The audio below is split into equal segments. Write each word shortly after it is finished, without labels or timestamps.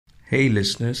Hey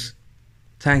listeners,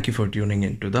 thank you for tuning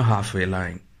in to The Halfway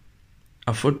Line,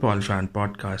 a football fan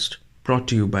podcast brought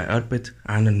to you by Arpit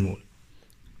and Anmol.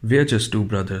 We're just two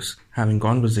brothers having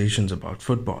conversations about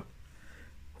football.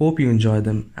 Hope you enjoy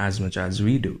them as much as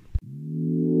we do.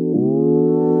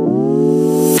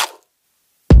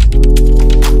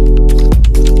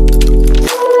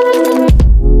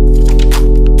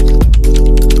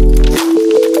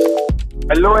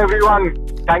 Hello everyone,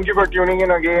 thank you for tuning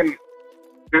in again.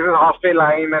 This is Halfway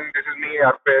Line and this is me,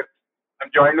 Arpit.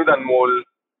 I'm joined with Anmol.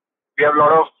 We have a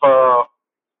lot of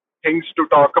things to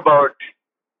talk about,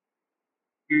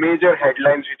 major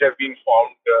headlines which have been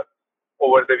formed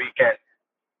over the weekend.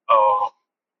 Uh,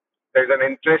 there's an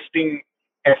interesting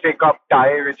FA Cup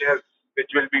tie which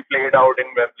will be played out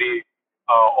in Wembley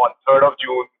on 3rd of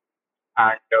June,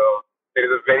 and there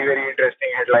is a very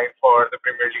interesting headline for the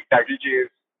Premier League title chase.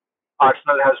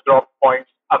 Arsenal has dropped points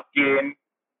again,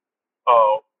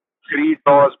 uh, three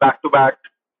draws back to back.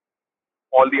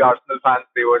 All the Arsenal fans,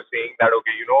 they were saying that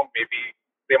okay, maybe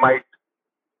they might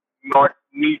not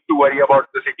need to worry about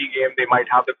the City game. They might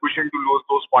have the cushion to lose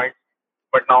those points.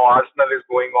 But now Arsenal is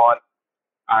going on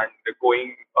and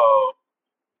going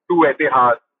to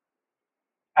Etihad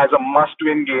as a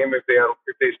must-win game if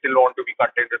they still want to be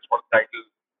contenders for the title.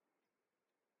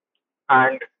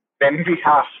 And then we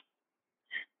have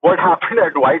what happened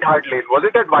at White Hart Lane. Was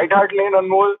it at White Hart Lane,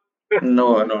 Anmol?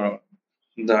 No.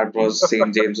 That was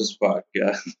St. James's Park.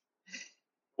 Yeah.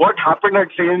 What happened at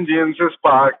St. James's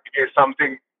Park is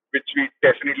something which we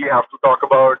definitely have to talk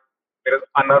about. There is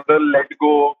another let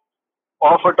go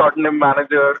of a Tottenham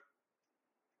manager.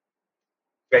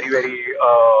 Very.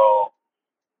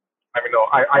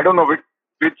 I don't know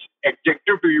which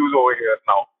adjective to use over here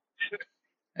now.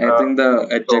 I think the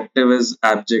So adjective is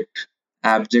abject.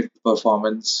 Abject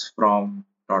performance from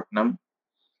Tottenham,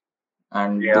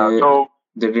 and yeah,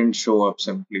 they didn't show up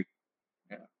simply.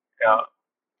 Yeah. yeah.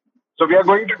 So we are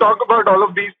going to talk about all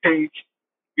of these things.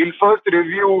 We'll first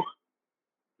review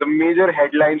the major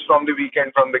headlines from the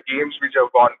weekend, from the games which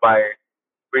have gone by.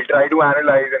 We'll try to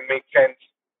analyze and make sense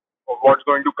of what's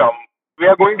going to come. We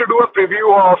are going to do a preview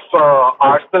of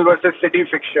Arsenal versus City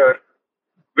fixture,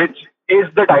 which is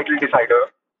the title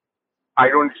decider. I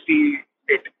don't see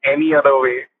it any other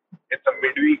way. It's a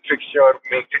midweek fixture,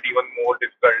 makes it even more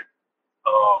difficult.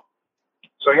 Uh,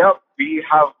 so yeah, we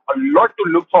have a lot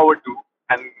to look forward to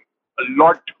and a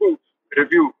lot to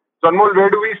review. So Anmol, where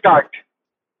do we start?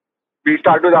 We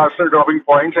start with Arsenal dropping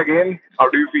points again. How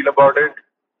do you feel about it?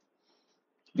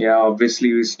 Yeah,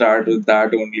 obviously we start with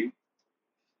that only.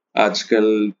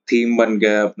 आजकल theme बन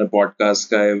गया है अपने podcast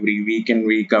का every week in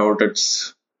week out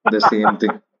it's the same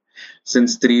thing.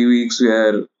 Since 3 weeks we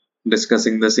are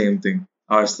discussing the same thing.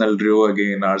 Arsenal drew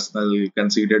again. Arsenal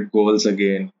conceded goals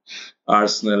again.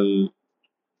 Arsenal,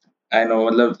 I know,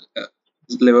 मतलब,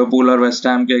 Liverpool or West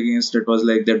Ham के against it was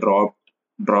like they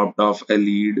dropped off a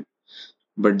lead,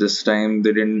 but this time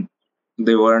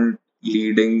they weren't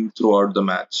leading throughout the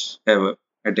match ever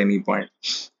at any point.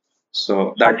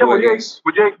 So that अच्छा too मुझे against,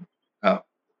 मुझे हाँ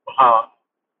हाँ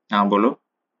हाँ बोलो.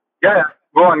 yeah,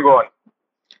 go on.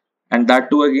 And that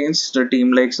too against a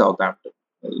team like Southampton.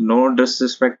 No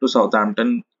disrespect to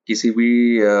Southampton, किसी भी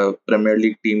Premier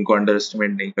League team को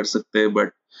underestimate नहीं कर सकते,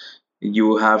 but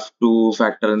you have to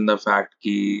factor in the fact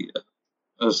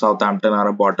that Southampton are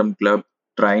a bottom club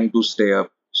trying to stay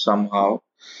up somehow,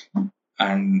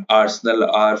 and Arsenal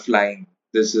are flying.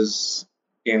 This is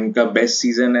इनका best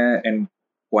season है in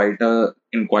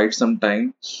quite some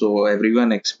time. So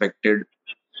everyone expected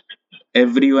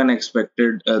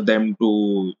them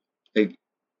to, like,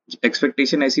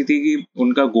 expectation ऐसी थी कि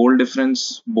उनका goal difference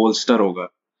bolster होगा.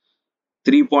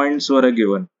 3 points were a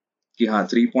given कि हाँ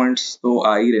 3 points तो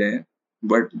आ ही रहे हैं,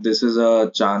 but this is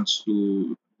a chance to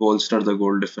bolster the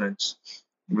goal difference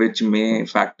which may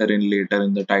factor in later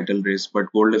in the title race.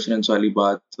 But goal difference वाली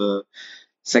बात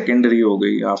secondary हो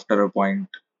गई after a point,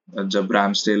 जब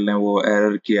Ramsdale ने वो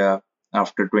error किया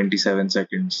after 27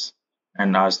 seconds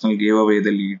and Arsenal gave away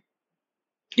the lead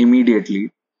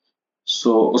immediately.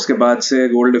 So उसके बाद से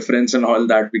goal difference and all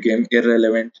that became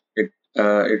irrelevant.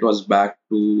 It was back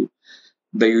to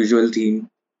the usual theme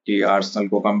कि Arsenal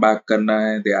को come back करना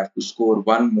है. They have to score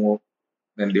one more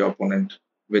than the opponent,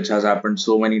 which has happened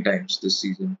so many times this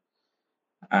season.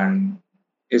 And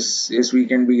इस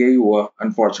weekend भी यही हुआ,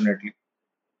 unfortunately.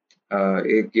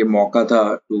 एक ये मौका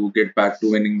था to get back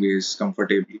to winning ways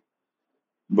comfortably,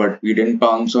 but we didn't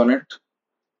pounce on it.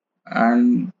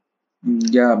 And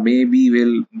yeah, maybe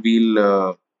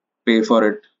we'll pay for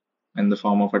it in the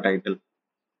form of a title.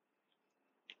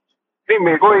 नहीं,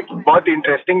 मेरे को एक बहुत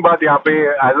इंटरेस्टिंग बात यहाँ पे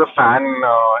as a fan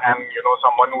and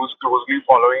someone who is closely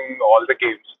following all the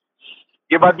games,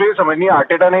 ये बात मुझे समझ नहीं,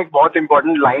 आर्टेटा ने एक बहुत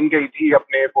इंपॉर्टेंट लाइन कही थी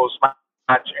अपने पोस्ट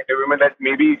मैच इंटरव्यू में, that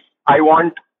may B I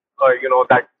want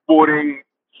that boring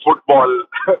football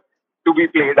to be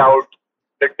played out,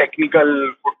 the technical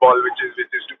football which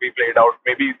is to be played out.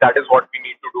 Maybe that is what we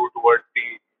need to do towards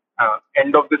the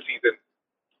end of the season.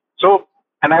 So,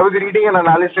 and I was reading an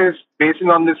analysis based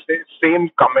on this same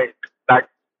comment that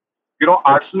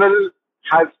Arsenal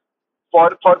has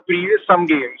for previous some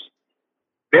games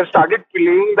they've started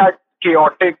playing that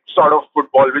chaotic sort of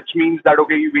football, which means that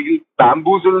okay, we will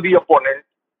bamboozle the opponent,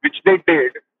 which they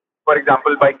did, for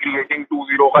example, by creating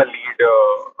 2-0 ka lead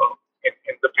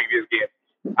in the previous game,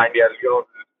 and yeah,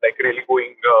 like really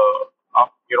going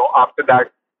up, after that,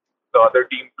 the other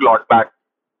team clawed back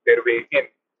their way in,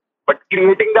 but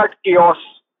creating that chaos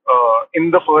in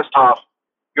the first half,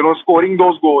 scoring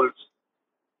those goals,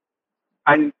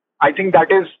 and I think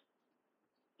that is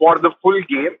for the full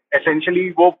game. Essentially,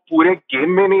 वो पूरे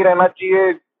game में नहीं रहना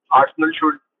चाहिए. Arsenal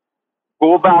should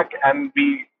go back and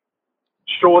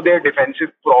show their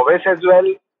defensive prowess as well.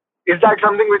 Is that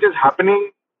something which is happening?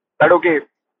 That okay,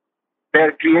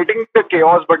 they're creating the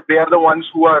chaos, but they are the ones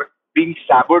who are being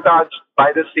sabotaged by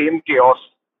the same chaos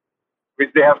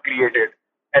which they have created.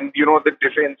 And the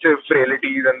defensive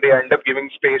frailties, and they end up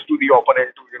giving space to the opponent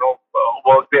to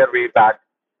work their way back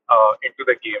into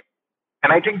the game.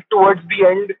 And I think towards the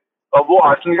end, वो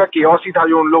Arsenal का chaos ही था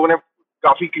जो उन लोगों ने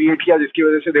काफी create किया, जिसकी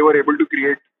वजह से they were able to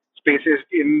create spaces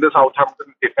in the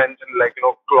Southampton defense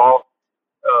and claw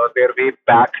their way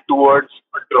back towards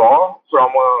a draw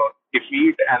from a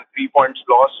defeat and 3 points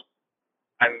loss,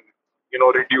 and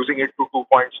reducing it to 2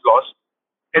 points loss.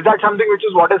 Is that something which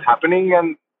is what is happening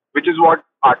and which is what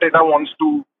Arteta wants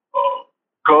to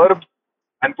curb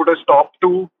and put a stop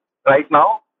to right now?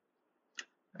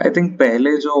 I think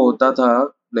पहले जो होता था,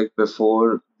 like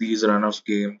before these run of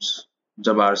games,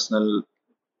 जब Arsenal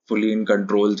fully in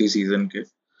control थी season के,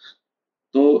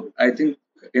 तो I think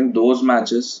in those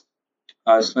matches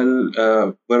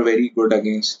Arsenal were very good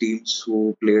against teams who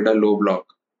played a low block.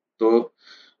 तो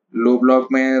low block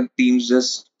में teams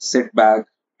just sit back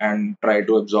and try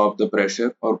to absorb the pressure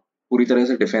और पूरी तरह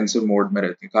से defensive mode में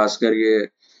रहती, खासकर ये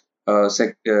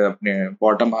अपने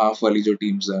bottom half वाली जो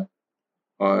teams हैं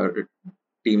और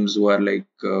teams who are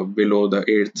below the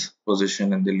 8th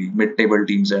position in the league, mid-table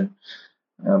teams and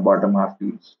bottom half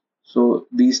teams. So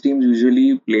these teams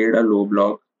usually played a low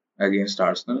block against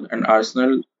Arsenal, and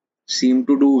Arsenal seemed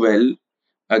to do well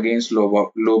against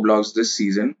low blocks this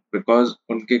season because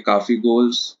उनके काफी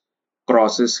goals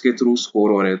crosses के through score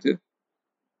हो रहे थे,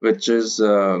 which is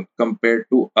compared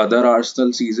to other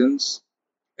Arsenal seasons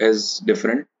is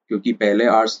different क्योंकि पहले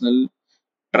Arsenal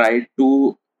tried to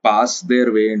pass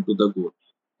their way into the goal.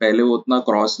 पहले वो उतना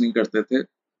क्रॉस नहीं करते थे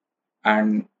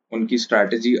एंड उनकी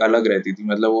स्ट्रैटेजी अलग रहती थी,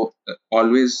 मतलब वो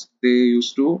always they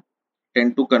used to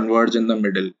tend to converge in the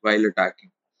middle while attacking,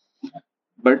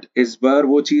 but इस बार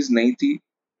वो चीज नहीं थी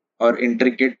और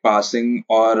इंट्रिकेट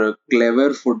पासिंग और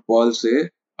क्लेवर फुटबॉल से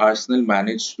Arsenal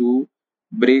manage to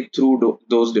break through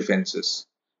those defences.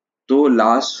 तो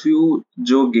लास्ट फ्यू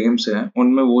जो गेम्स हैं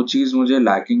उनमें वो चीज मुझे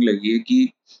लैकिंग लगी है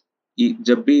कि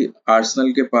जब भी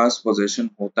आर्सेनल के पास पोजीशन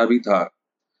होता भी था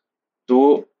तो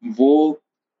वो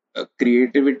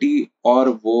क्रिएटिविटी और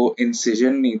वो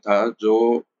इंसिजन नहीं था जो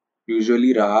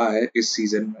यूजुअली रहा है इस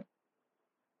सीजन में.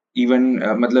 इवन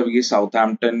मतलब ये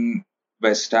साउथहैम्पटन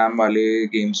वेस्ट हैम वाले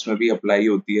गेम्स में भी अप्लाई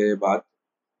होती है ये बात.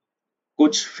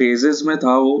 कुछ फेजेस में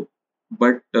था वो,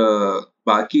 बट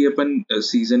बाकी अपन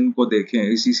सीजन को देखें,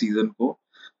 इसी सीजन को,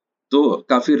 तो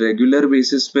काफी रेगुलर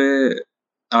बेसिस पे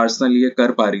आर्सेनल ये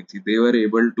कर पा रही थी. They were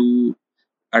able to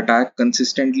attack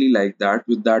consistently like that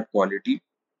with that quality.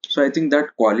 So I think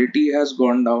that quality has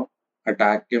gone down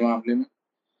attack के मामले में.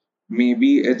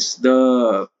 Maybe it's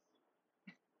the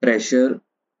pressure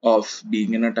of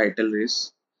being in a title race.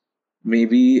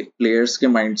 Maybe players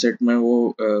के mindset में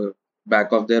वो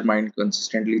back of their mind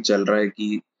consistently चल रहा है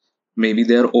कि maybe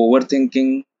they are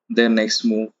overthinking their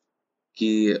next move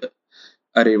कि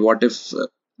अरे what if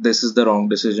this is the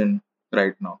wrong decision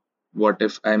right now?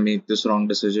 What if I make this wrong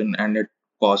decision and it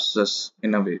costs us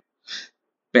in a way?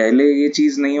 पहले ये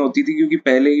चीज नहीं होती थी क्योंकि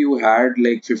पहले you had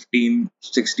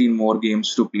 15-16 more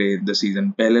games to play the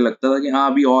season. पहले लगता था कि हाँ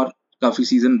अभी और काफी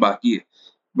सीजन बाकी है,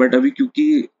 बट अभी क्योंकि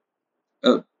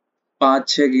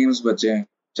 5-6 गेम्स बचे हैं,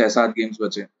 6-7 गेम्स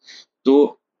बचे हैं,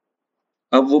 तो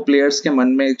अब वो प्लेयर्स के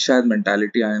मन में एक शायद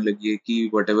मेंटालिटी आने लगी है कि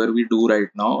whatever we do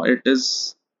right now, it is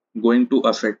going to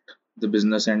affect the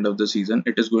business end of the season.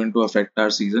 It is going to affect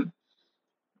our season.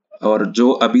 और जो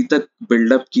अभी तक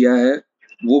बिल्डअप किया है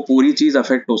वो पूरी चीज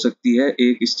अफेक्ट हो सकती है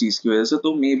एक इस चीज की वजह से,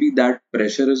 तो may be that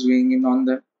pressure is weighing in on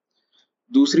them.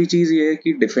 दूसरी चीज ये है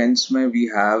कि डिफेंस में we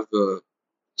have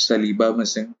Saliba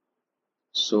missing,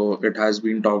 so it has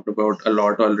been talked about a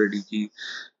lot already कि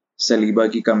सलीबा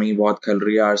की कमी बहुत खल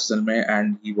रही है आर्सेनल में,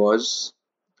 and he was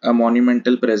a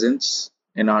monumental presence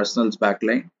in Arsenal's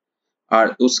backline.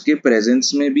 और उसके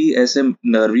प्रेजेंस में भी ऐसे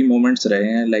नर्वी मोमेंट्स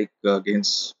रहे हैं like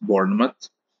against Bournemouth,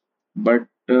 but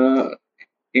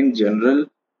in general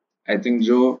I think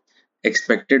जो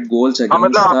एक्सपेक्टेड गोल्स हाँ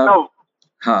मतलब अगेंस्ट था,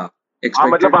 आपका हाँ हाँ मतलब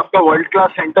एक्सपेक्टेड, आपका world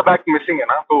class centre back missing है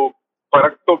ना, तो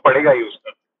फर्क तो पड़ेगा ही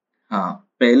उसका। हाँ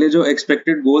पहले जो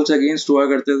एक्सपेक्टेड गोल्स अगेंस्ट हुआ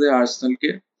करते थे आर्सेनल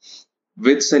के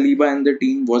with Saliba in the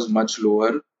team was much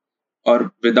lower, और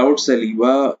विदाउट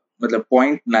सलीबा मतलब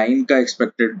 0.9 का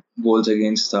एक्सपेक्टेड गोल्स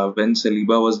अगेंस्ट था when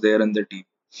Saliba was there in the team.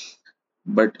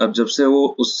 But अब जब से वो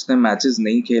उसने मैचेस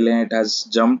नहीं खेले हैं, it has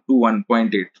jump to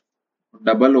 1.8,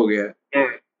 double हो गया है।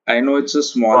 आई नो इट्स अ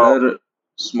वाह।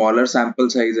 स्मॉलर सैंपल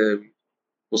साइज है अभी,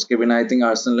 उसके बिना आई थिंक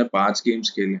आर्सेनल ने 5 गेम्स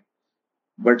खेले,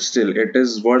 but still it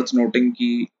is worth noting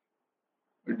कि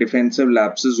डिफेंसिव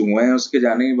लैप्सेस हुए हैं उसके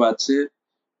जाने के बाद से।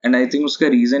 एंड आई थिंक उसका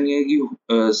रीजन ये है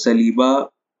कि Saliba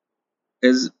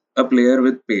is a player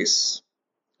with pace,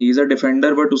 he is a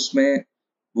defender, but उसमें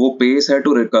वो पेस है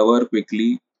to recover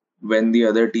quickly when the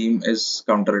other team is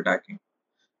counter attacking.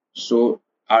 So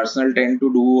Arsenal tend to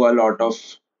do a lot of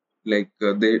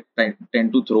they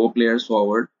tend to throw players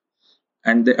forward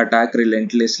and they attack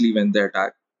relentlessly when they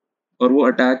attack, और वो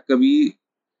attack कभी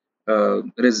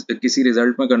किसी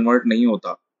result में convert नहीं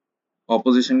होता,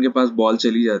 opposition के पास ball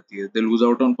चली जाती है, they lose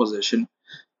out on position.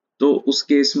 तो उस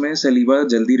केस में सलीबा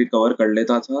जल्दी रिकवर कर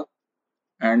लेता था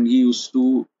and he used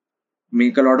to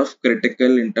make a lot of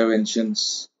critical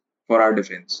interventions for our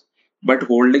defence, but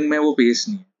holding में वो पेस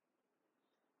नहीं है,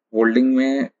 होल्डिंग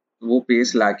में वो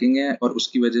पेस लैकिंग है, और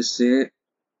उसकी वजह से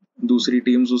दूसरी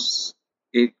टीम्स उस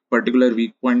एक पर्टिकुलर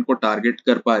वीक पॉइंट को टारगेट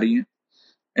कर पा रही हैं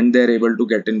and they are able to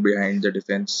get in behind the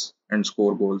defence and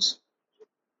score goals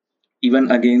even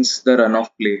against the run of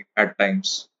play at times.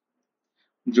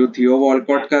 जो थियो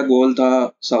वॉलकॉट का गोल था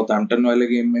साउथहैम्पटन वाले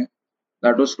गेम में,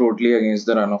 that was totally against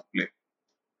the run of play.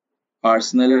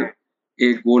 Arsenal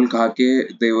एक गोल खा के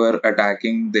दे वर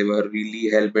attacking, they were really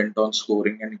hello bent on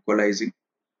scoring and equalising,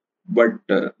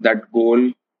 but that goal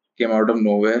came out of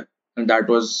nowhere, and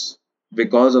that was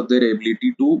because of their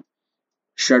ability to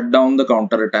shut down the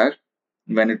counter attack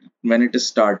when it is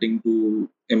starting to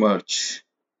emerge।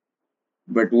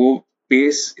 but वो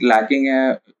pace lacking है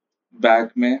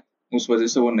back में, उस वजह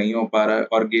से वो नहीं हो पा रहा है।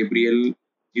 और गेब्रियल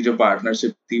की जो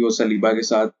पार्टनरशिप थी वो सलीबा के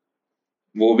साथ,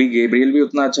 वो भी गेब्रियल भी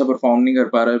उतना अच्छा परफॉर्म नहीं कर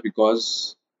पा रहा है बिकॉज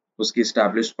उसकी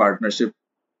established पार्टनरशिप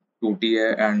टूटी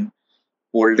है एंड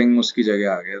होल्डिंग उसकी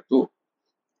जगह आ गया। तो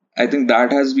I think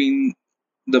that has been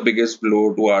the biggest blow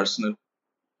to Arsenal.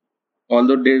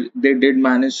 Although they did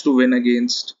manage to win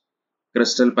against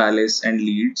Crystal Palace and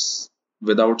Leeds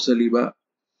without Saliba,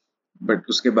 but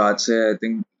उसके बाद से I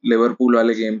think Liverpool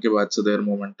वाले गेम के बाद से their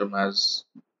momentum has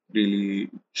really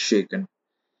shaken।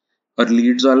 और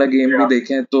Leeds वाला game भी Yeah.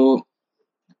 देखें तो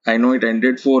I know it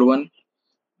ended 4-1,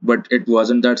 but it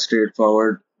wasn't that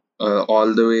straightforward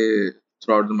all the way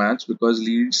throughout the match because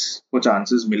Leeds को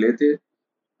chances मिले थे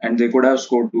and they could have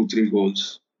scored 2-3 goals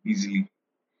easily।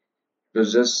 It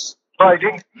was just So I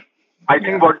think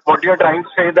yeah, what you're trying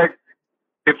to say that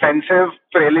defensive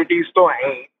फ्रेलिटीज तो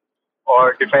हैं ही,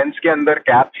 और defence के अंदर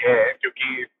gap है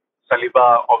क्योंकि सलीबा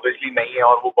ऑब्वियसली नहीं है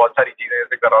और वो बहुत सारी चीजें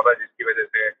ऐसे कर रहा था जिसकी वजह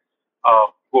से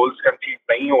गोल्स कंसीड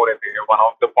नहीं हो रहे थे। One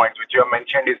of the points which you have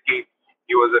mentioned is कि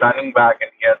he was running back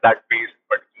and he had that pace in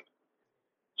particular.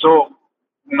 So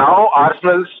now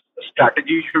Arsenal's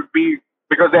strategy should be,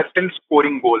 because they're still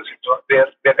scoring goals, so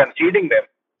they're conceding them,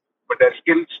 but they're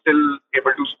still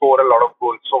able to score a lot of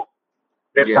goals. So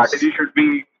their yes, strategy should be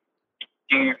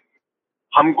कि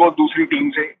हमको दूसरी team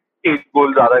से एक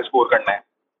गोल ज्यादा score करना है।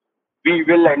 We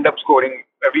will end up scoring,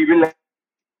 we will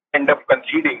end up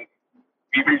conceding,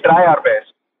 we will try our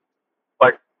best,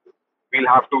 but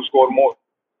we'll have to score more.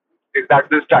 Is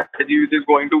that the strategy which is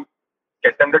going to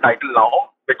get them the title now?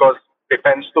 Because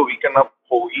defense तो weaken up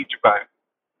हो ही चुका है।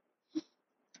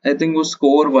 I think वो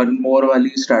score one more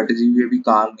वाली strategy भी अभी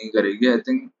काम नहीं करेगी। I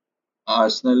think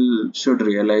Arsenal should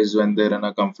realize when they're in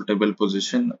a comfortable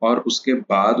position, और उसके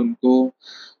बाद उनको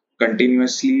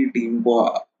continuously टीम को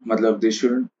मतलब they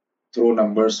shouldn't throw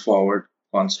numbers forward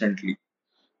constantly।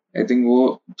 I think वो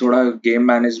थोड़ा गेम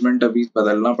मैनेजमेंट अभी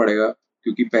बदलना पड़ेगा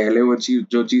क्योंकि पहले वो चीज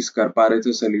जो चीज कर पा रहे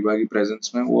थे सलीबा की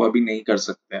प्रेजेंस में वो अभी नहीं कर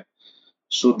सकते हैं।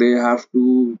 So they have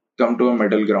to come to a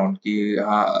middle ground कि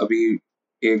हाँ अभी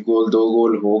एक गोल दो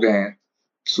गोल हो गए हैं,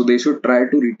 so they should try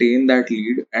to retain that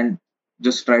lead and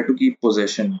just try to keep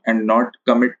possession and not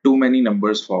commit too many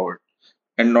numbers forward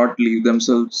and not leave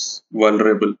themselves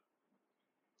vulnerable.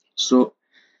 So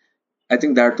I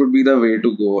think that would be the way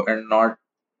to go, and not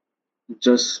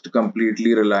just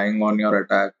completely relying on your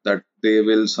attack that they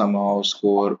will somehow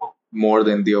score more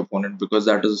than the opponent, because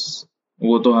that is,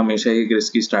 वो तो हमेशा ही एक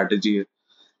risky strategy है,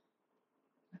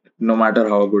 no matter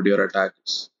how good your attack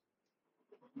is.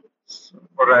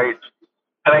 Right.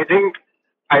 And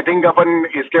I think अपन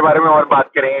इसके बारे में और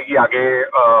बात करेंगे कि आगे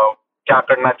क्या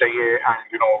करना चाहिए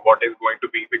and what is going to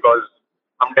be, because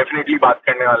हम definitely बात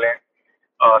करने वाले हैं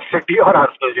सिटी और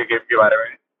आर्सेनल के गेम के बारे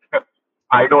में.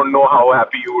 I don't know how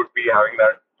happy you would be having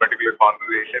that particular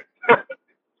conversation,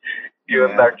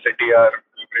 given Yeah. that City are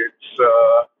Emirates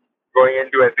going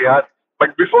into Etihad.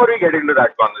 But before we get into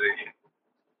that conversation,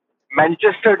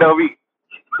 Manchester Derby,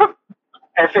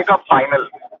 FA Cup final.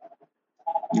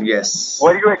 Yes.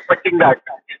 Were you expecting that?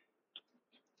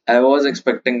 I was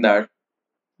expecting that,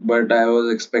 but I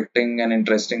was expecting an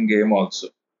interesting game also.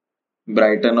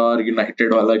 Brighton or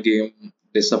United wala game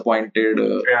disappointed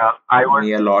Yeah,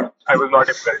 me a lot. I was not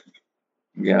impressed.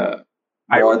 Yeah,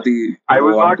 I was बहुत ही I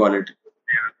was low on not quality.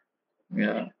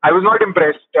 Yeah, I was not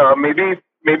impressed.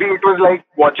 Maybe it was like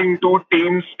watching two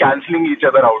teams cancelling each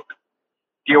other out.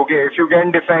 कि okay, if you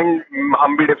can defend,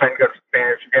 हम भी defend कर सकते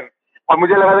हैं. If you can, और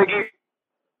मुझे लगा था कि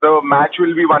the match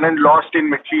will be won and lost in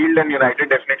midfield, and United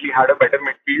definitely had a better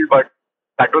midfield, but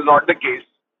that was not the case.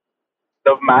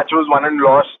 The match was won and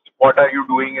lost. What are you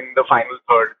doing in the final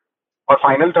third? और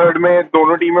final third में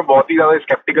दोनों टीमें बहुत ही ज़्यादा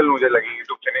skeptical मुझे लगी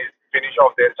to finish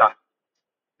off their chance.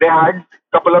 They had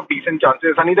couple of decent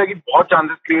chances. ऐसा नहीं था कि बहुत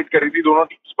chances create कर रही थी दोनों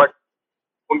teams, but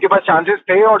उनके पास chances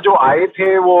थे और जो आए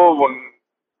थे वो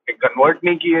convert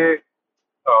नहीं किए.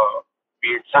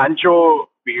 Be it Sancho,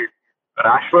 be it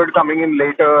Rashford coming in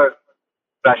later.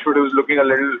 Rashford was looking a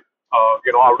little,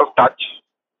 out of touch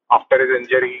after his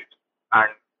injury, and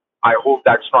I hope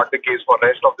that's not the case for the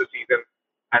rest of the season.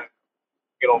 And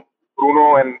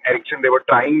Bruno and Eriksen, they were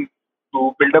trying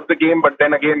to build up the game, but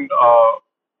then again,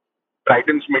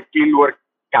 Brighton's midfield were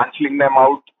cancelling them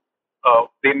out.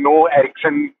 They know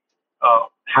Eriksen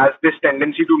has this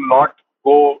tendency to not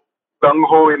go gung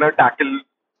ho in a tackle.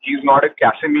 He's not a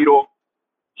Casemiro.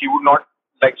 He would not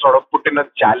sort of put in a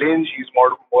challenge. He's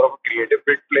more of a creative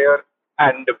bit player,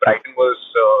 and Brighton was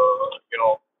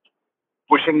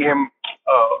pushing him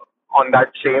on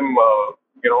that same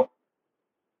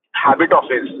habit of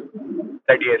his,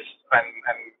 that yes,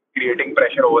 and creating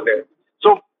pressure over there.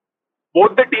 So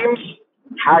both the teams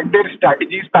had their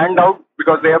strategies panned out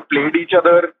because they have played each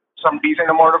other some decent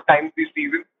amount of times this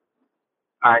season,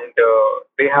 and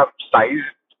they have sized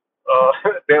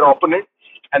their opponent,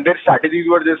 and their strategies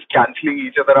were just cancelling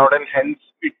each other out, and hence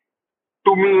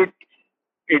to me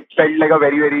it felt like a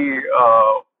very, very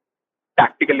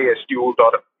tactically astute,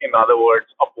 or in other words,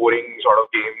 a boring sort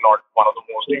of game, not one of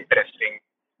the most interesting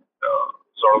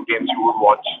sort of games you would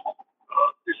watch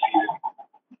this season.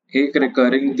 एक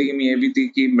recurring theme ये भी थी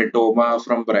कि Mitoma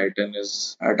from Brighton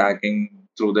is attacking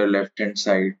through the left hand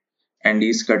side and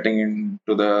he's cutting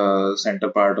into the center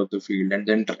part of the field and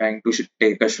then trying to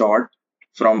take a shot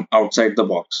from outside the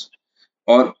box.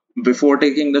 Or before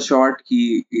taking the shot,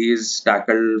 he is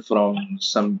tackled from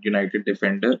some United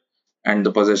defender and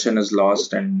the possession is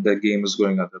lost and the game is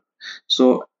going other.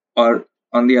 So, or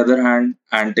on the other hand,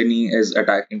 Anthony is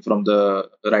attacking from the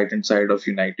right hand side of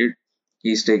United.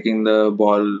 He's taking the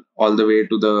ball all the way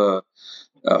to the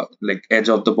edge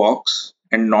of the box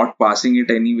and not passing it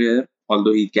anywhere,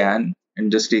 although he can,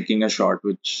 and just taking a shot,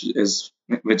 which is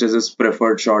his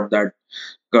preferred shot, that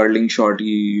curling shot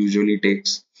he usually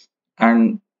takes.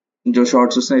 And जो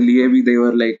shots उसने लिए भी, they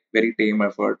were like very tame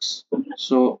efforts.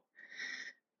 So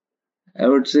I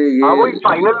would say हाँ, ये वही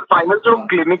final जो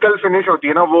clinical finish होती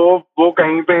है ना, वो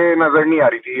कहीं पे नजर नहीं आ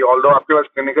रही थी. ऑल्दो आपके पास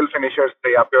क्लिनिकल फिनिशर्स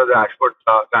थे, आपके पास रैशफोर्ड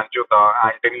था, सैंचो था,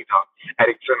 एंटनी था,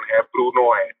 एरिक्सन है,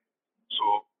 ब्रूनो है.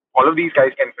 So all of these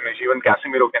guys can finish. Even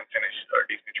Casemiro can finish a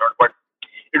decent shot, but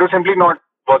it was simply not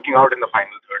working out in the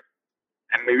final third.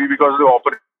 And maybe because the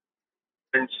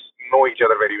opponents know each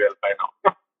other very well by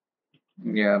now.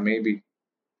 yeah, maybe.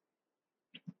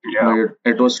 Yeah.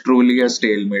 But it was truly a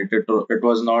stalemate. It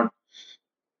was not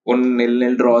उन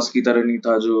nil-nil draws की तरह नहीं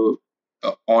था जो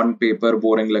on paper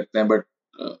boring लगते हैं, but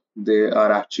they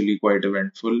are actually quite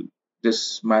eventful.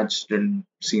 This match didn't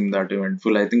seem that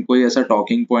eventful. I think कोई ऐसा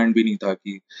talking point भी नहीं था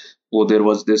कि there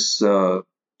was this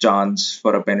chance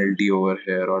for a penalty over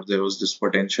here, or there was this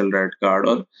potential red card,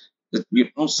 or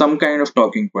some kind of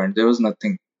talking point. There was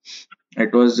nothing.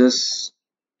 It was just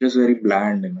very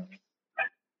bland.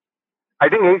 I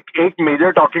think एक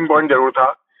major talking point जरूर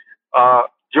था.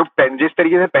 जिस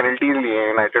तरीके से penalties लिए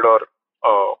United और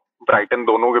Brighton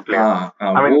दोनों के प्लेयर, हाँ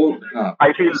हाँ आई मीन वो हाँ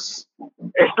I feel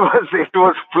it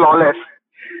was flawless.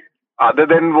 Other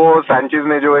than वो सैंचेज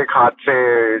ने जो एक हाथ से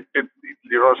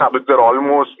Sabitzer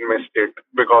almost missed it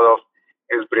because of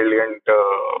his brilliant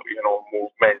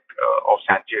movement of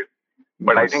Sanchez.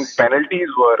 But I think yes penalties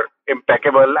were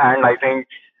impeccable, and I think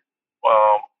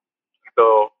uh, the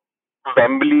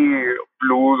Wembley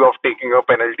blues of taking a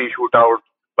penalty shootout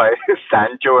by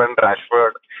Sancho and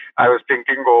Rashford. I was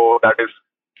thinking, oh, that is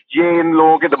ये इन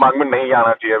लोगों के दिमाग में नहीं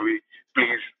आना चाहिए अभी,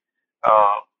 please.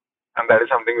 And that is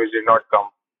something which did not come.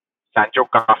 Sancho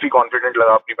काफी कॉन्फिडेंट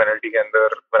लगा अपनी पेनल्टी के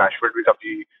अंदर, रैशफोर्ड भी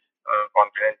काफी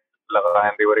कॉन्फिडेंट लगा,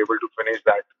 and they were able to finish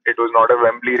that. It was not a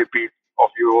Wembley repeat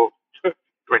of Euro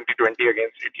 2020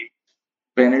 against City,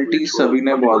 penalty which was सभी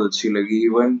ने अ बहुत गुड. अच्छी लगी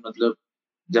इवन मतलब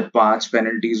जब 5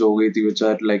 पेनल्टीज हो गई थी which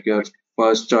are like your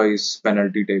first choice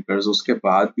penalty takers उसके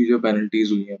बाद भी जो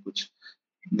पेनल्टीज हुई हैं कुछ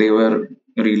दे वर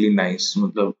रियली नाइस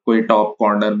मतलब कोई टॉप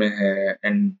कॉर्नर में है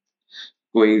एंड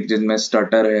कोई जिनमें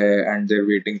स्टटर है and they are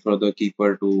waiting for the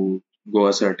keeper to go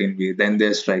a certain way then they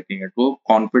are striking it वो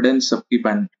कॉन्फिडेंस सबकी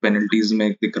पेनल्टीज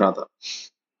में दिख रहा था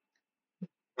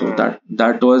तो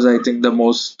that was I think the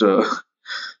most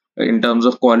in terms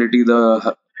of quality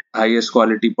the highest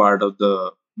quality part of the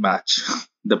match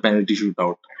the penalty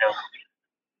shootout.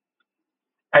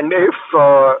 And if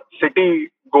City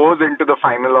goes into the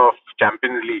final of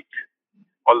Champions League,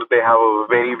 although they have a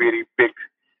very, very big,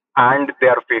 and they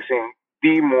are facing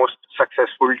the most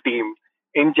successful team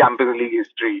in Champions League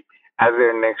history as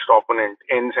their next opponent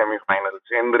in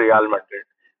semi-finals in Real Madrid.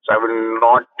 So I will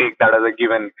not take that as a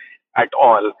given at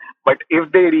all. But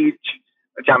if they reach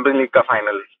Champions League ka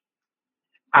final,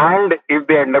 and if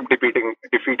they end up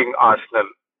defeating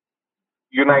Arsenal,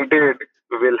 United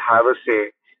will have a say.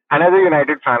 And as a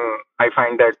United fan, I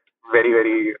find that very,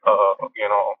 very,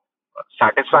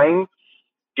 satisfying.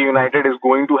 United is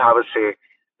going to have a say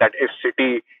that if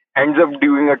City ends up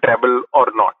doing a treble or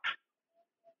not.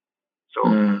 So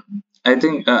Mm. I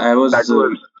think that was.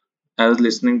 I was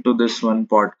listening to this one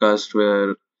podcast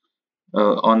where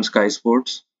on Sky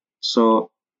Sports. So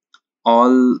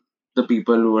all the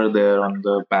people who were there on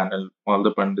the panel, all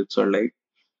the pundits are like,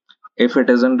 if it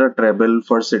isn't a treble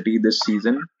for City this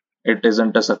season, it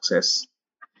isn't a success.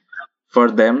 For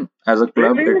them as a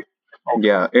club, Really?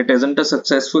 Okay. it isn't a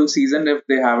successful season if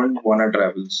they haven't won a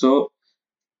treble. So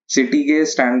City के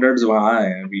standards वहाँ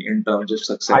हैं अभी in terms of I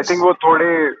success. think वो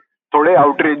थोड़े थोड़े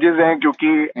outrageous हैं,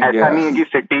 क्योंकि ऐसा Yeah. नहीं है कि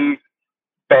सिटी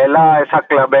पहला ऐसा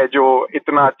क्लब है जो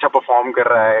इतना अच्छा परफॉर्म कर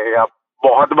रहा है, या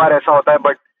बहुत बार ऐसा होता है.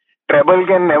 But treble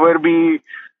can never be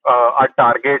a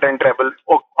target, and treble,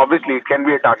 obviously it can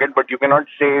be a target, but you cannot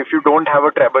say if you don't have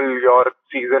a treble your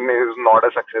season is not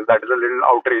a success. That is a little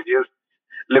outrageous.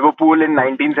 Liverpool in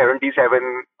 1977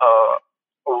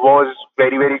 was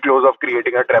very, very close of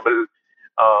creating a treble.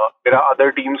 There are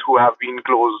other teams who have been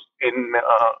close in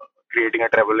creating a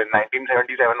treble. In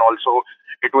 1977 also,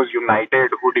 it was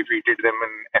United who defeated them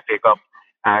in FA Cup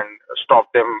and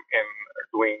stopped them in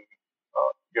doing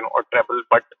a treble.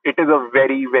 But it is a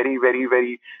very, very, very,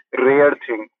 very rare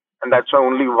thing, and that's why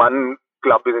only one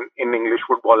club in English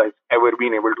football has ever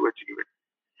been able to achieve it.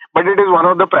 But it is one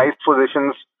of the prized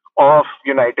possessions of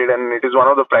United, and it is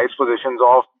one of the prized possessions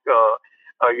of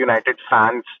United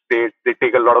fans. They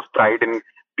take a lot of pride in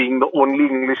being the only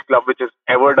English club which has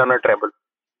ever done a treble.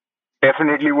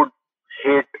 Definitely would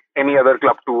hate any other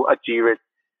club to achieve it.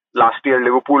 Last year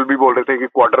Liverpool भी बोल रहे थे कि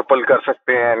quadruple कर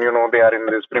सकते हैं, and they are in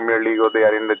this Premier League or they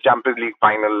are in the Champions League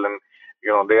final,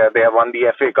 and they have won the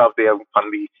FA Cup, they have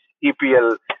won the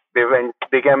EPL.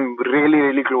 They came really,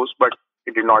 really close, but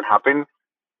it did not happen.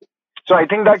 So I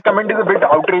think that comment is a bit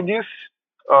outrageous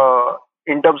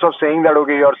in terms of saying that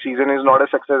okay, your season is not a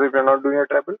success if you're not doing a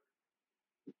treble.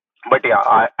 But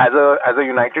yeah, as a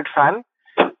United fan,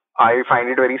 I find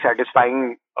it very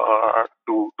satisfying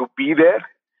to be there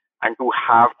and to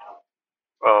have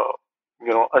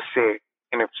a say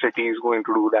in if City is going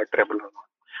to do that treble or not.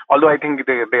 Although I think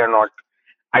they are not.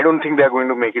 I don't think they are going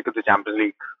to make it to the Champions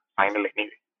League final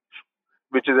anyway,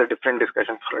 which is a different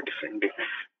discussion for a different day.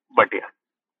 But yeah.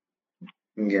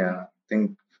 Yeah, I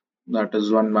think that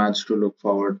is one match to look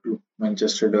forward to.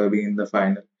 Manchester Derby in the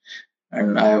final,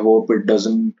 and I hope it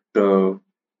doesn't turn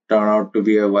out to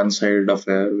be a one-sided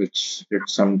affair, which it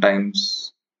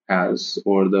sometimes has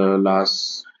over the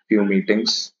last few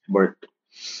meetings. But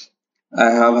I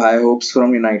have high hopes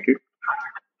from United,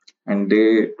 and they,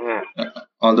 Mm.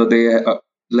 although they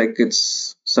like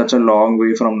it's such a long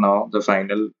way from now, the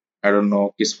final. I don't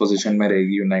know किस position में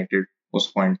रहेगी United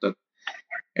उस point तक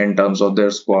in terms of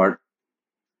their squad,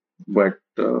 but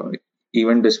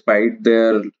even despite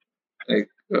their like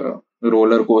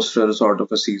roller coaster sort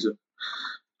of a season.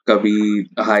 Kabhi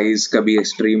highs, kabhi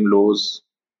extreme lows.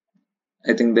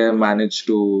 I think they have managed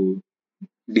to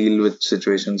deal with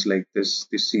situations like this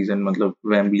season. मतलब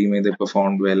Wembley में they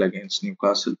performed well against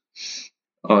Newcastle.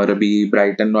 और अभी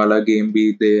Brighton वाला game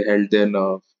भी they held their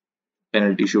nerve.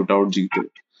 Penalty shootout जीते.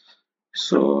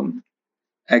 So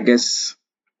I guess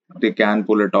they can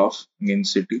pull it off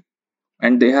against City.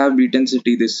 And they have beaten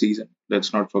City this season.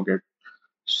 Let's not forget.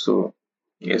 So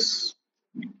yes.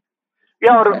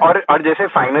 Yeah, और जैसे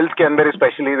finals के अंदर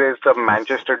especially there's the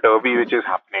Manchester Derby which is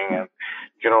happening, and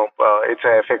it's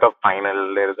a FA Cup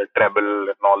final. There's a treble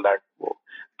and all that.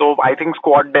 So I think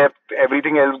squad depth,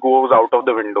 everything else goes out of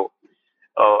the window.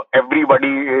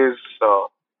 Everybody is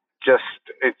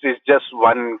it's just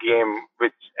one game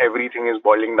which everything is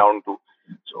boiling down to.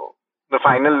 So the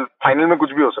final में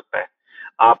कुछ भी हो सकता है.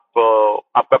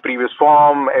 आपका previous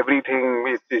form, everything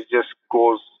it just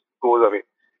goes away.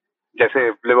 जैसे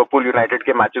Liverpool United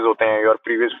के matches होते हैं, your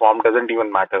previous form doesn't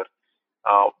even matter.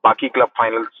 बाकी क्लब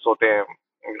फाइनल्स होते हैं,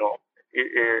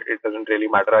 it doesn't really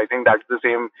matter. I think that's the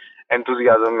same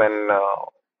enthusiasm,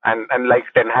 and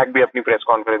like Ten Hag भी अपनी press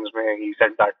conference में he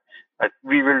said that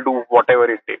we will do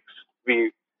whatever it takes.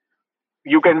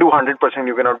 You can do 100%,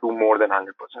 you cannot do more than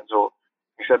 100%. So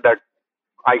he said that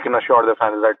I can assure the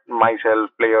fans that myself,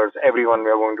 players, everyone,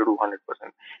 we are going to do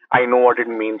 100%. I know what it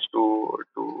means to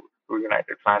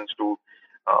United fans to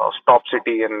stop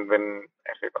City and win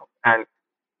FA Cup. And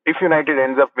if United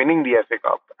ends up winning the FA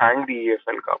Cup and the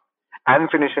EFL Cup and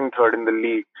finishing third in the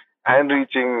league and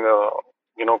reaching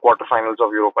quarterfinals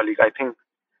of Europa League, I think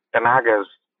Ten Hag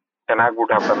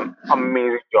would have done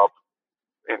amazing job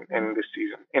in this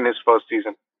season, in his first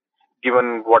season,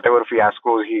 given whatever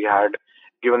fiascos he had,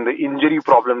 given the injury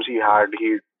problems he had.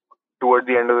 He towards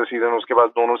the end of the season, उसके पास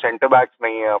दोनों center backs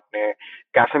नहीं है अपने.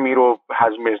 Casemiro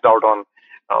has missed out on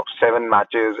 7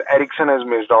 matches. Eriksen has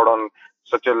missed out on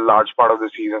such a large part of the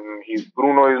season.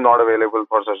 Bruno is not available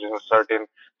for such a certain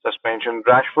suspension.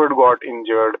 Rashford got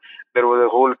injured. There was a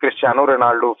whole Cristiano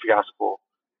Ronaldo fiasco.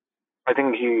 I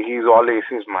think he's all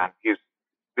aces, man.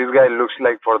 This guy looks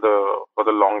like for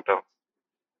the long term.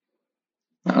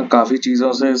 काफी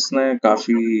चीजों से इसने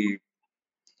काफी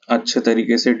अच्छे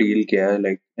तरीके से deal किया है,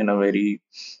 like in a very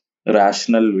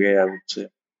rational way, I would say.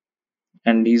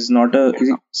 And he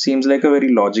seems like a very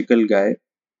logical guy.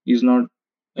 He's not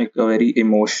like a very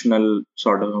emotional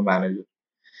sort of a manager.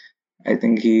 I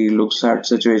think he looks at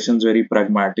situations very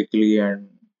pragmatically, and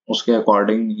uske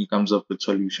according he comes up with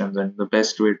solutions and the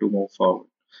best way to move forward.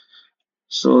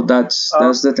 So that's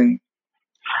the thing.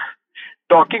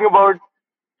 Talking about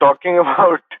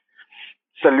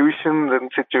solutions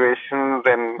and situations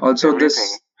and Also,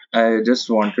 everything. I just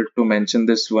wanted to mention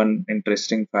this one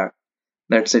interesting fact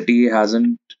that City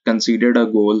hasn't conceded a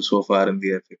goal so far in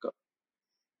the FA Cup.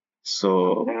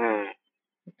 So,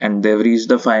 and they've reached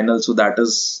the final. So that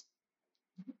is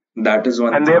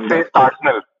one And they thing have faced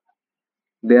Arsenal.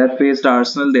 They have faced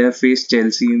Arsenal. They have faced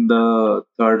Chelsea in the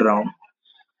third round.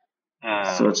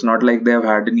 So it's not like they have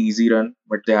had an easy run,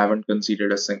 but they haven't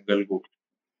conceded a single goal.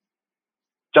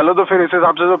 चलो तो फिर इस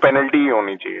हिसाब से तो penalty ही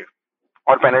होनी चाहिए,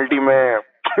 और पेनल्टी में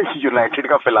यूनाइटेड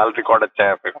का फिलहाल रिकॉर्ड अच्छा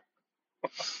है फिर.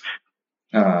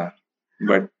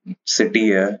 बट सिटी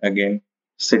है अगेन.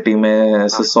 सिटी में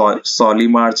ऐसे सॉली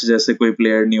मार्च जैसे कोई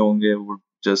प्लेयर नहीं होंगे would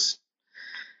just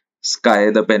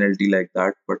sky the penalty like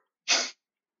that, but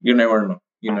you never know.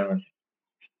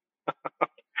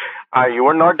 You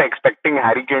were not expecting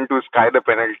Harry Kane to sky the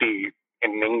penalty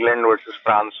in England versus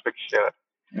France fixture.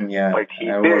 Yeah, but he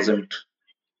I did. wasn't.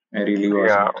 I really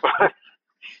wasn't.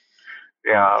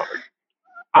 Yeah.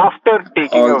 After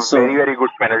taking a very, very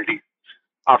good penalty.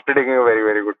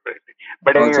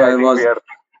 But anyway,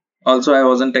 I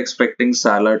wasn't expecting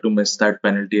Salah to miss that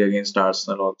penalty against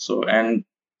Arsenal also, and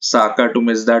Saka to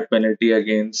miss that penalty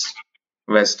against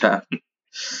West Ham.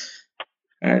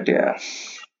 And yeah,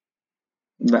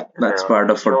 that's part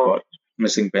of football,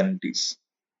 missing penalties.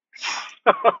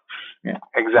 Yeah,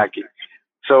 exactly.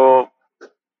 So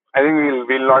I think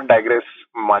we'll not digress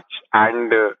much.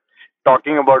 And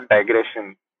talking about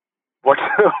digression,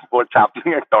 what's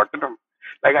happening at Tottenham?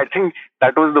 Like, I think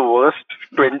that was the worst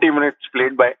 20 minutes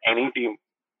played by any team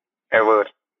ever.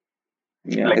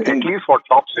 Yeah, like at least for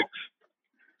top 6.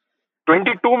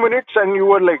 22 minutes and you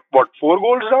were like, what, 4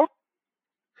 goals down?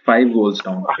 5 goals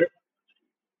down.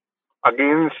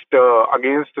 Against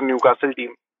the Newcastle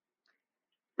team,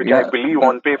 which I believe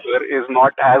on paper is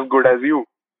not as good as you.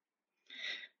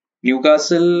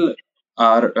 Newcastle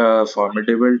are a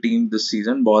formidable team this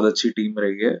season. बहुत अच्छी team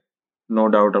रही है. no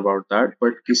doubt about that.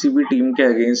 But किसी भी team के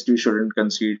against you shouldn't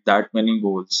concede that many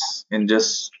goals in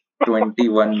just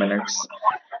 21 minutes.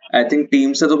 I think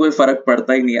team से तो कोई फर्क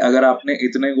पड़ता ही नहीं है. अगर आपने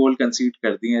इतने गोल कंसीड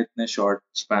कर दिए हैं इतने शॉर्ट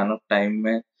स्पैन ऑफ टाइम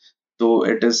में, तो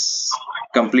it is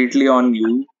completely on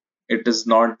you. It is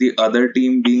not the other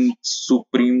team being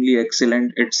supremely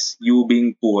excellent. It's you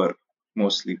being poor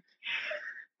mostly.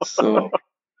 So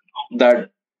that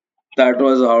that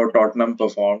was how Tottenham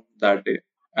performed that day.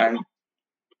 And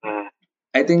Hmm.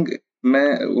 I think मैं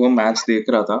वो match देख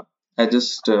रहा था. I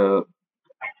just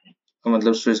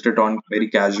मतलब switched it on very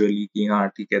casually कि हाँ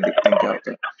ठीक है देखते हैं क्या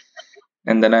होता है.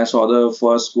 And then I saw the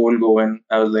first goal go in.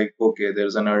 I was like, okay,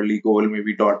 there's an early goal.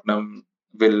 Maybe Tottenham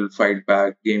will fight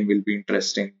back. Game will be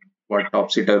interesting. What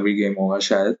topsy turvy game होगा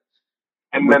शायद.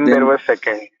 And But then there was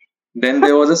second. then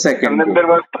there was a And second then goal. there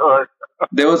was third.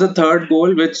 There was a third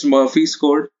goal which Murphy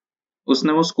scored.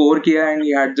 उसने वो score किया and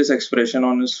he had this expression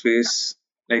on his face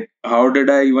like how did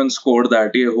I even score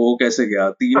that? ये हो कैसे गया?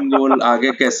 3 गोल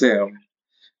आगे कैसे हम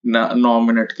 9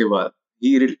 मिनट के बाद? He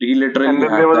And literally then there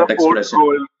had was that a fourth expression.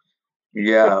 goal.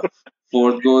 Yeah,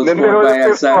 fourth goal Then there scored was by a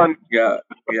fifth Hassan. one. Yeah,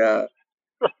 yeah.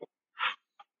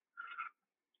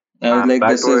 I was Man, like,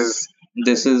 that was,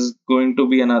 this is going to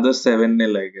be another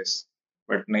 7-0, I guess.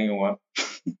 But नहीं हुआ.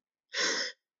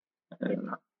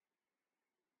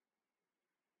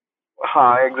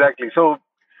 exactly. So,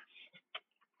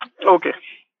 okay.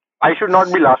 I should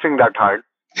not be laughing that hard.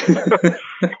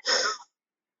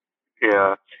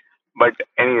 Yeah. But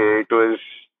anyway, it was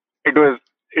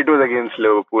against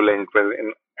Liverpool and it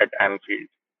was at Anfield.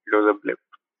 It was a blip.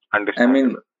 I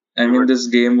mean, Understandable. this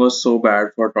game was so bad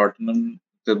for Tottenham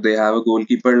that they have a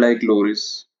goalkeeper like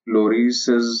Lloris. Lloris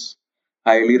is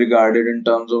highly regarded in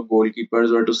terms of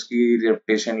goalkeepers, but उसकी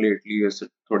reputation lately is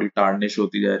थोड़ी tarnish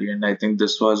होती जा रही है. And I think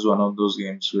this was one of those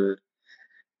games where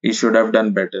he should have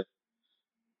done better.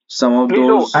 Some of No,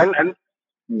 those, and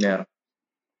yeah.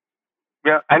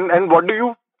 yeah, and what do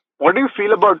you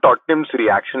feel about Tottenham's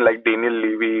reaction? Like Daniel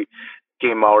Levy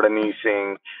came out and he's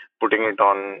saying, putting it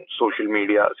on social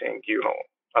media, saying,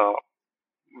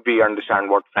 we understand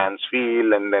what fans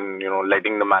feel, and then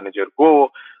letting the manager go.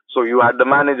 So you had the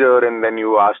manager, and then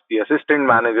you asked the assistant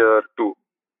manager to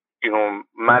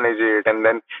manage it, and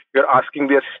then you're asking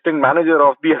the assistant manager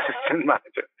of the assistant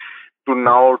manager to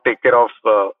now take care of.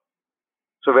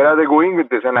 So where are they going with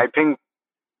this? And I think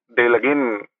they'll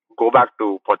again go back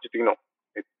to Pochettino,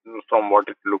 it, from what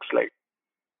it looks like.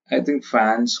 I think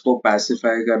fans को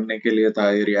pacify करने के लिए था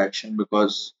ये reaction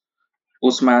because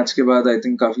उस match के बाद I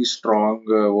think काफी strong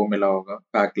वो मिला होगा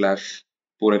backlash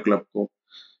पूरे club को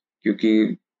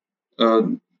क्योंकि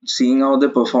seeing how they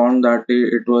performed that day,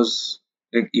 it was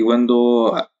like even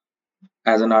though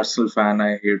as an Arsenal fan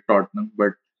I hate Tottenham,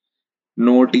 but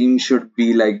no team should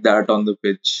be like that on the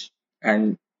pitch,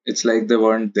 and it's like they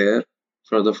weren't there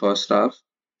for the first half.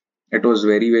 It was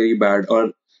very very bad.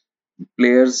 और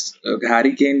players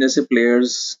Harry Kane जैसे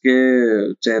players के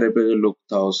चेहरे पे जो look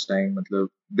था उस time मतलब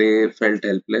they felt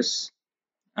helpless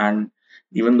and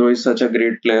even though is such a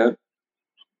great player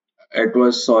it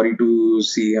was sorry to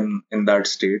see him in that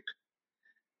state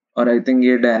और आई थिंक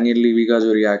ये डैनियल लीवी का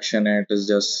जो रिएक्शन है it is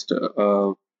just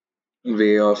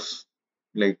way of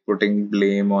like putting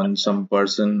blame on some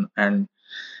person and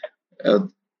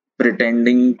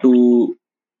pretending to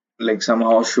like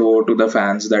somehow show to the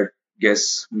fans that yes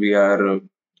we are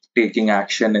taking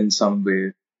action in some way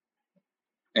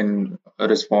in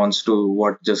response to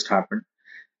what just happened.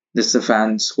 This the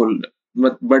fans will,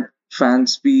 but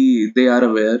fans be they are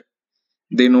aware.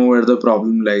 They know where the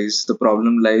problem lies. The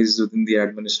problem lies within the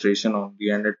administration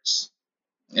only, and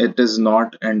it is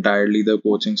not entirely the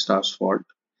coaching staff's fault.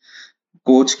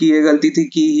 Coach की ये गलती थी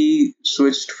कि he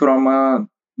switched from a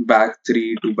back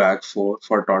three to back four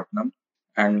for Tottenham,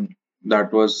 and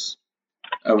that was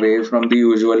away from the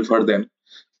usual for them.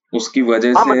 उसकी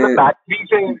वजह हाँ से मतलब बैक थ्री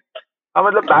से हाँ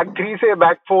मतलब बैक थ्री से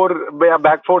बैक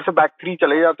फोर से बैक थ्री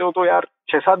चले जाते हो तो यार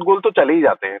 6-7 गोल तो चले ही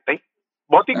जाते हैं नहीं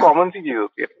बहुत ही कॉमन सी चीज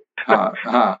होती है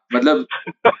हाँ मतलब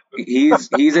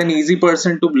he's an easy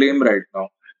person to blame right now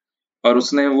और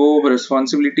उसने वो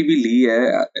रिस्पॉन्सिबिलिटी भी ली है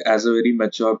as a very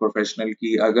mature professional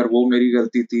कि अगर वो मेरी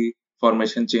गलती थी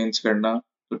फॉर्मेशन चेंज करना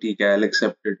तो ठीक है I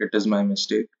accept it it is my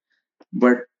mistake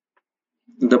but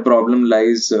the problem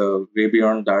lies way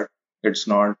beyond that. It's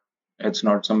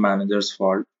not some manager's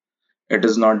fault. It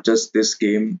is not just this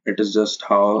game. It is just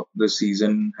how the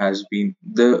season has been.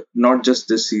 The not just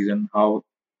this season, how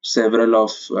several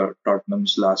of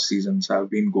Tottenham's last seasons have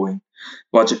been going.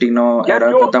 Pochettino यार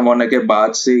era जो खत्म होने के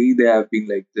बाद से ही they have been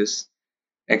like this,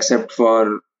 except for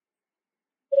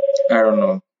I don't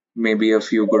know maybe a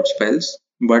few good spells.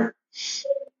 But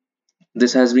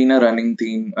This has been a running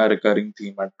theme, a recurring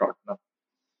theme at Tottenham.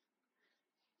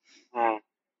 Hmm.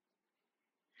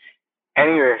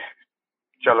 Anyway,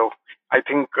 chalo. I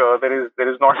think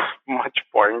there is not much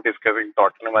point discussing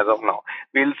Tottenham as of now.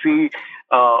 We'll see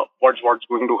what's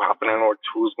going to happen and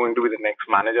who's going to be the next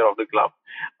manager of the club.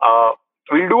 Uh,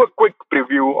 we'll do a quick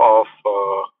preview of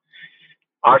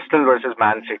Arsenal versus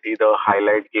Man City, the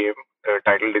highlight game, the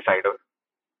title decider.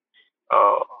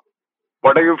 Uh,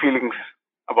 what are your feelings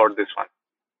about this one?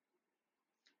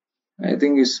 I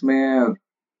think इसमें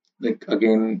like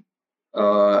again,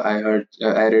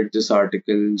 I read this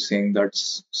article saying that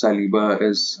Saliba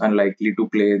is unlikely to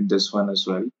play in this one as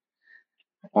well,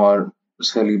 or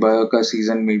Saliba का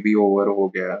season may be over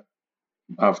हो गया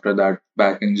after that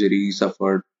back injury he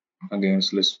suffered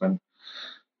against Lisbon,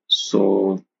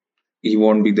 so he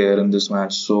won't be there in this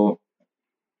match. So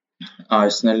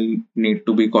Arsenal need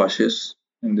to be cautious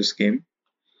in this game,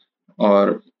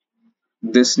 or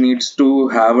this needs to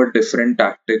have a different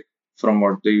tactic from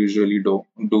what they usually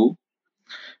do.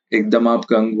 एकदम आप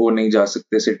गंग हो नहीं जा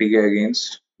सकते City के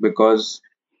against because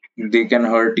they can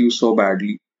hurt you so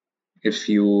badly if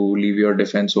you leave your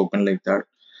defense open like that.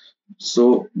 So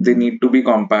they need to be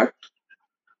compact.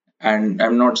 And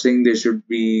I'm not saying they should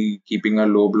be keeping a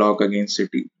low block against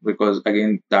City because,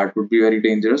 again, that would be very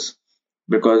dangerous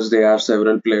because they have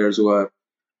several players who are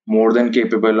more than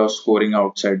capable of scoring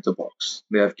outside the box.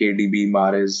 They have KDB,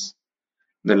 Mahrez,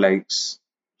 the likes.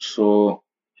 So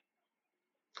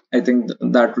I think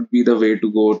that would be the way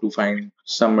to go to find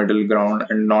some middle ground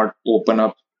and not open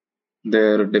up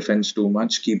their defense too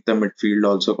much. Keep the midfield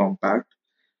also compact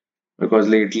because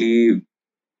lately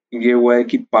ये हुआ है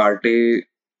कि Partey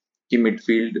की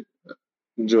midfield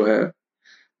जो है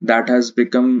that has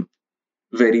become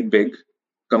very big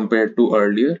compared to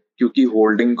earlier क्योंकि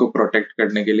holding को protect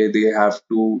करने के लिए they have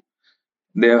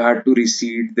had to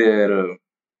recede their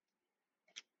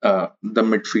the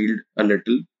midfield a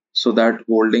little so that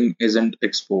holding isn't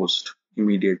exposed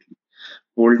immediately.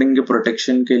 Holding के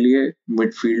प्रोटेक्शन के लिए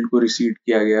मिडफील्ड को रिसीड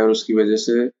किया गया और उसकी वजह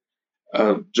से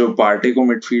जो पार्टी को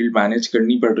मिडफील्ड मैनेज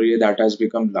करनी पड़ रही है that has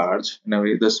become large in a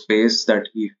way the space that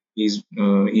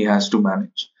he has to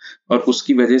manage और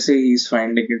उसकी वजह से he is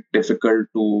finding it difficult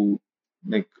to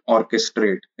like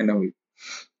orchestrate in a way.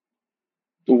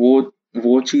 तो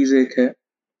वो चीज एक है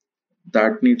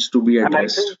that needs to be And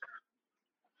addressed.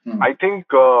 I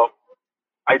think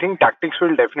I think tactics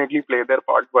will definitely play their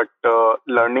part, but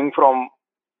learning from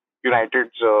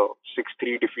United's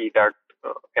 6-3 defeat at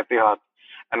Etihad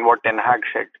and what Ten Hag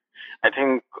said, I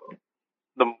think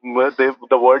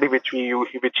the word which he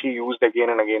used again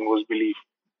and again was belief.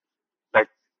 That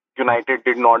United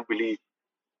did not believe.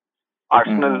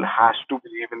 Arsenal has to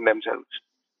believe in themselves.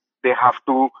 They have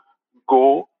to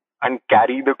go and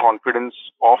carry the confidence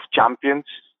of champions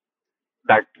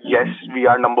that yes, we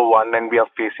are number one and we are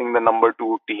facing the number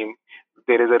two team.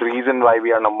 There is a reason why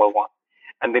we are number one,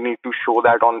 and they need to show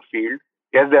that on field.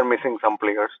 Yes, they're missing some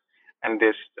players, and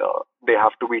they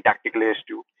have to be tactically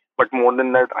astute. But more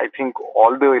than that, I think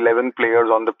all the 11 players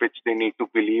on the pitch they need to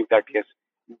believe that yes,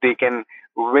 they can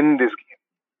win this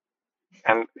game.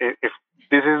 And if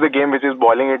this is the game which is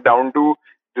boiling it down to,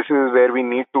 this is where we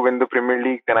need to win the Premier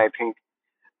League. Then I think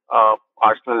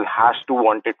Arsenal has to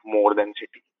want it more than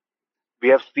City. We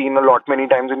have seen a lot many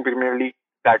times in Premier League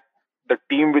that the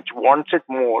team which wants it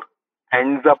more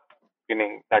ends up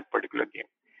winning that particular game.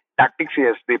 Tactics,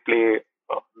 yes, they play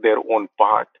their own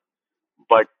part,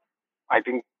 but I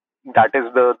think that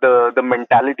is the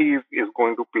mentality is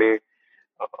going to play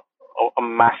a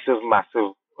massive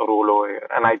role over here.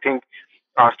 And I think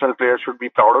Arsenal players should be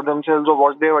proud of themselves of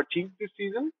what they have achieved this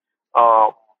season. Uh,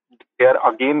 they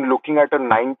are again looking at a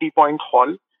 90-point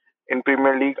haul in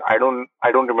Premier League. I don't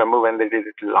remember when they did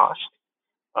it last.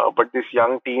 But this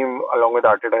young team, along with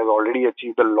Arteta, has already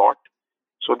achieved a lot.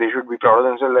 So they should be proud of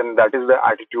themselves, and that is the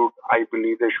attitude I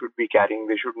believe they should be carrying.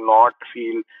 They should not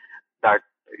feel that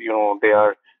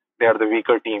they are the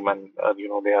weaker team, and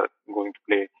they are going to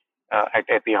play at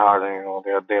Etihad, and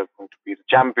they are going to be the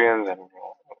champions and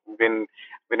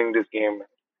winning this game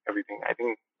and everything. I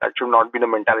think that should not be the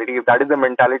mentality. If that is the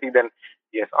mentality, then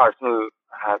yes, Arsenal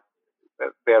has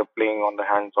they are playing on the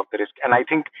hands of the risk, and I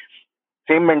think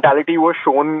same mentality was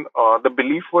shown. The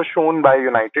belief was shown by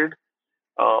United.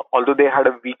 Although they had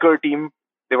a weaker team,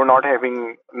 they were not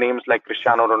having names like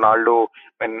Cristiano Ronaldo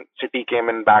when City came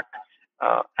in back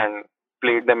and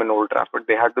played them in Old Trafford.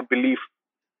 They had the belief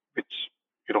which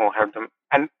had them.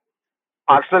 And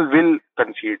Arsenal will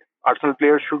concede. Arsenal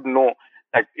players should know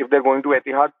that if they're going to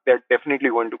Etihad, they're definitely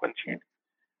going to concede.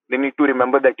 They need to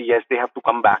remember that yes, they have to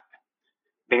come back.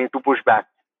 They need to push back,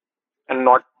 and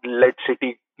not let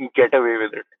City get away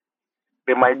with it.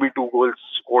 There might be 2 goals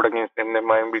scored against them. There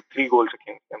might be 3 goals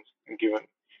against them given.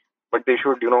 But they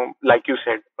should, like you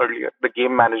said earlier, the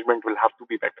game management will have to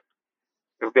be better.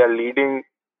 If they are leading,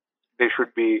 they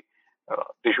should be,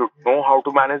 they should know how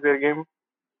to manage their game.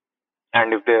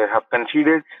 And if they have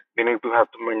conceded, they need to have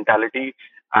the mentality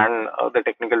and the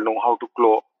technical know-how to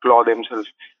claw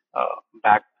themselves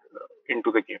back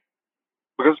into the game.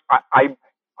 Because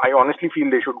I honestly feel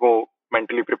they should go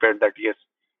mentally prepared that yes,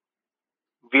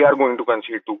 we are going to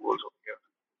concede 2 goals over here.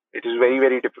 It is very,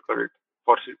 very difficult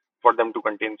for for them to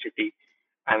contain City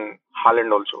and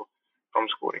Haaland also from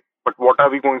scoring. But what are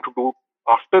we going to do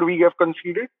after we have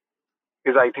conceded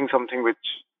is, I think, something which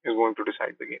is going to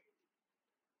decide the game.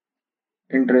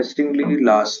 Interestingly,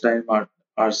 last time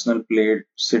Arsenal played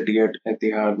City at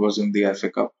Etihad was in the FA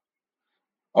Cup.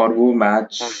 Or वो Hmm.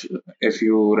 match, if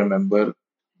you remember,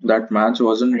 that match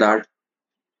wasn't Yeah, that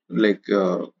like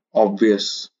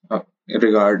obvious yeah,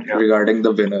 regarding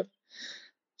the winner.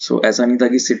 So ऐसा नहीं था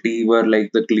कि City were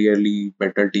like the clearly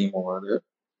better team over there.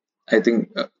 I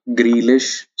think Grealish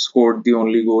scored the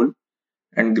only goal,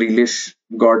 and Grealish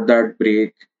got that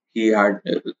break. He had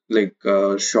like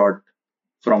a shot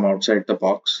from outside the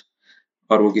box,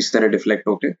 और वो किस तरह deflect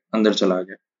होके अंदर चला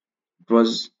गया. It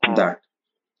was hmm, that.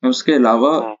 उसके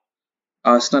अलावा hmm,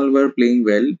 Arsenal were playing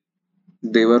well.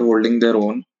 They were holding their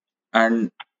own,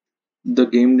 and the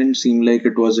game didn't seem like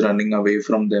it was running away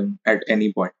from them at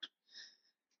any point.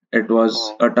 It was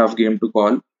hmm. a tough game to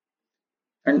call,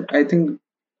 and I think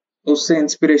उससे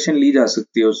inspiration ली जा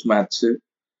सकती है उस match से.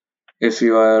 If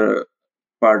you are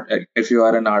if you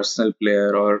are an Arsenal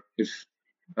player, or if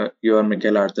you are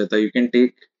Mikel Arteta, you can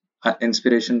take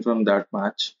inspiration from that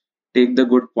match. Take the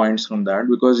good points from that,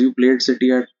 because you played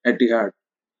City at Etihad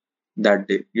that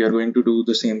day. You are going to do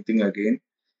the same thing again.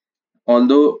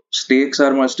 Although stakes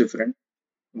are much different.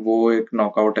 वो एक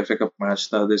knockout FA Cup match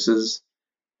था. This is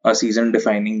a season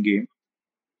defining game,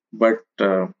 but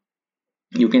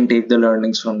you can take the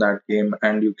learnings from that game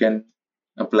and you can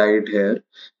apply it here.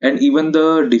 And even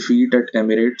the defeat at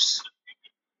Emirates,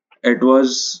 it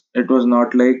was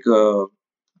not like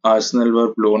Arsenal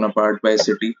were blown apart by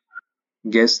City.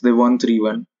 Yes, they won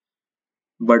 3-1,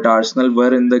 but Arsenal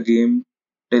were in the game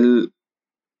till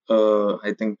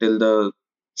I think till the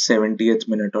 70th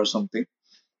minute or something,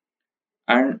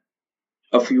 and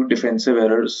a few defensive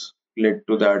errors led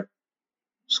to that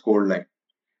scoreline.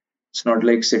 It's not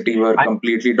like City were I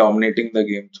completely dominating the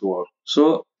game throughout.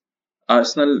 So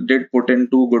Arsenal did put in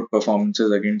 2 good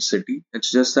performances against City.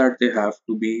 It's just that they have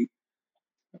to be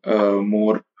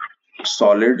more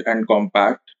solid and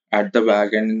compact at the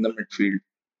back and in the midfield.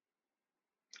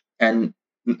 And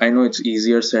I know it's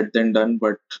easier said than done,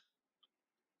 but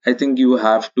I think you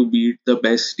have to beat the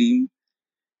best team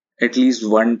at least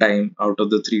one time out of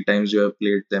the 3 times you have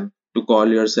played them to call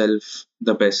yourself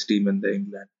the best team in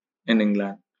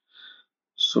England.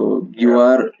 So you Yeah,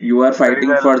 are you are very fighting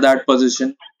well. for that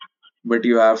position, but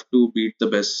you have to beat the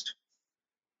best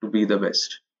to be the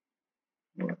best.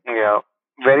 Yeah. Yeah,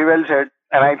 very well said.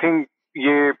 And I think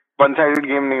ये one sided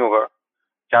game नहीं होगा.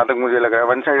 जहाँ तक मुझे लग रहा है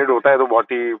one sided होता है तो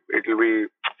बहुत ही it will be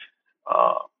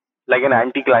like an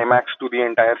anti-climax to the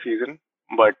entire season.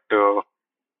 But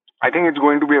I think it's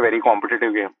going to be a very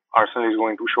competitive game. Arsenal is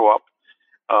going to show up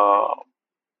uh,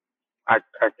 at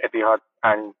Etihad,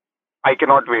 and I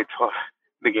cannot wait for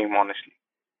the game. Honestly,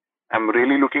 I'm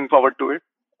really looking forward to it,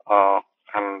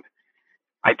 and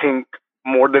I think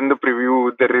more than the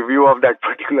review of that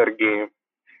particular game,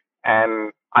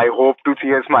 and I hope to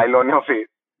see a smile on your face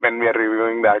when we are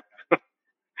reviewing that.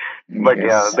 But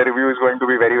yeah, Yes. the review is going to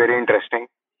be very, very interesting,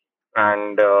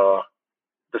 and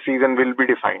the season will be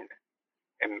defined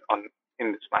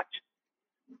in this match.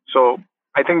 So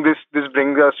I think this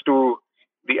brings us to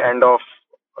the end of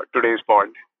today's pod,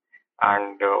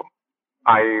 and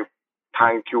I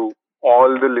thank you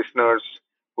all the listeners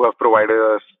who have provided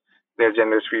us their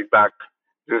generous feedback.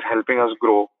 This is helping us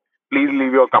grow. Please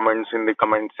leave your comments in the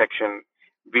comment section.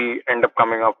 We end up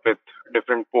coming up with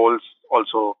different polls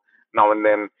also now and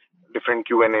then, different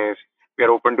Q&As. We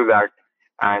are open to that,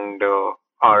 and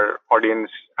our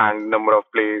audience and number of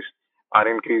plays are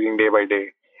increasing day by day,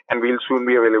 and we'll soon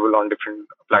be available on different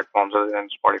platforms other than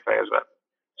Spotify as well.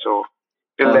 So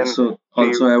till then, Also,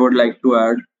 leave. I would like to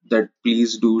add that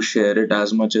please do share it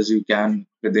as much as you can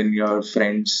within your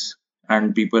friends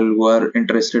and people who are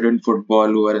interested in football,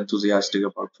 who are enthusiastic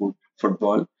about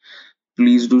football.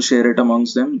 Please do share it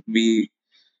amongst them. We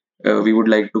would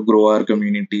like to grow our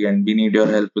community, and we need your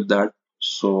help with that.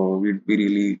 So we'd be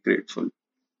really grateful.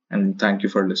 And thank you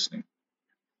for listening.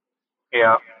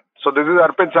 Yeah. So this is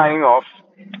Arpit signing off.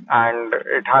 And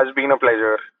it has been a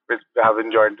pleasure. We have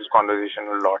enjoyed this conversation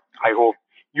a lot. I hope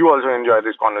you also enjoy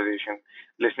this conversation,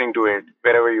 listening to it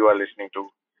wherever you are listening to.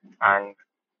 And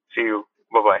see you.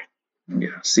 Bye bye.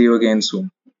 Yeah. See you again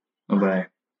soon. Bye bye.